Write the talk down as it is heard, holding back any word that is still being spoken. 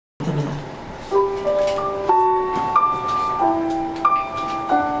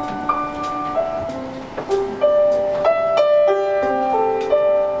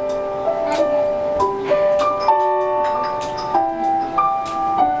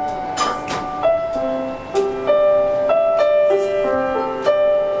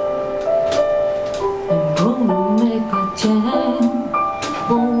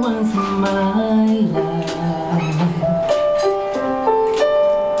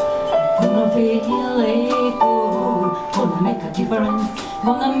feeling good. Gonna make a difference,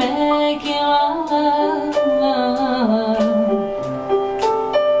 gonna make it love.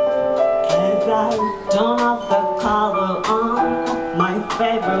 As I turn off the collar on my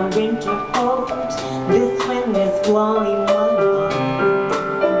favorite winter coat, this wind is blowing my mind.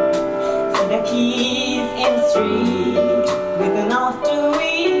 See the keys in the street with enough to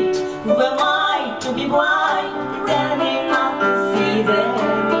eat. Who am I to be blind, pretending not to see them?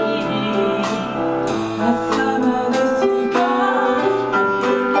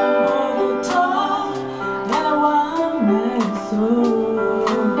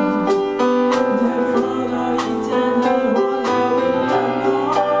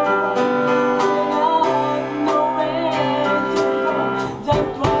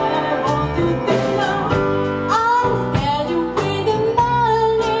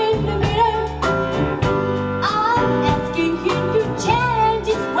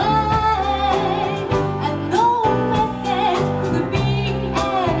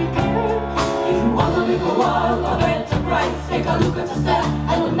 Take a look at yourself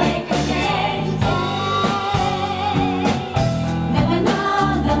and we'll make a change. Na na na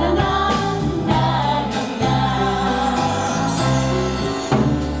na na na na na.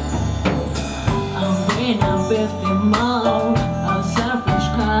 I'm in a 50 mile, a selfish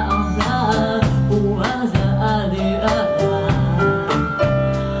kind of love. Who was the idea?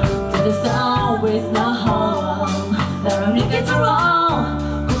 That is always not home. That I'm get it wrong.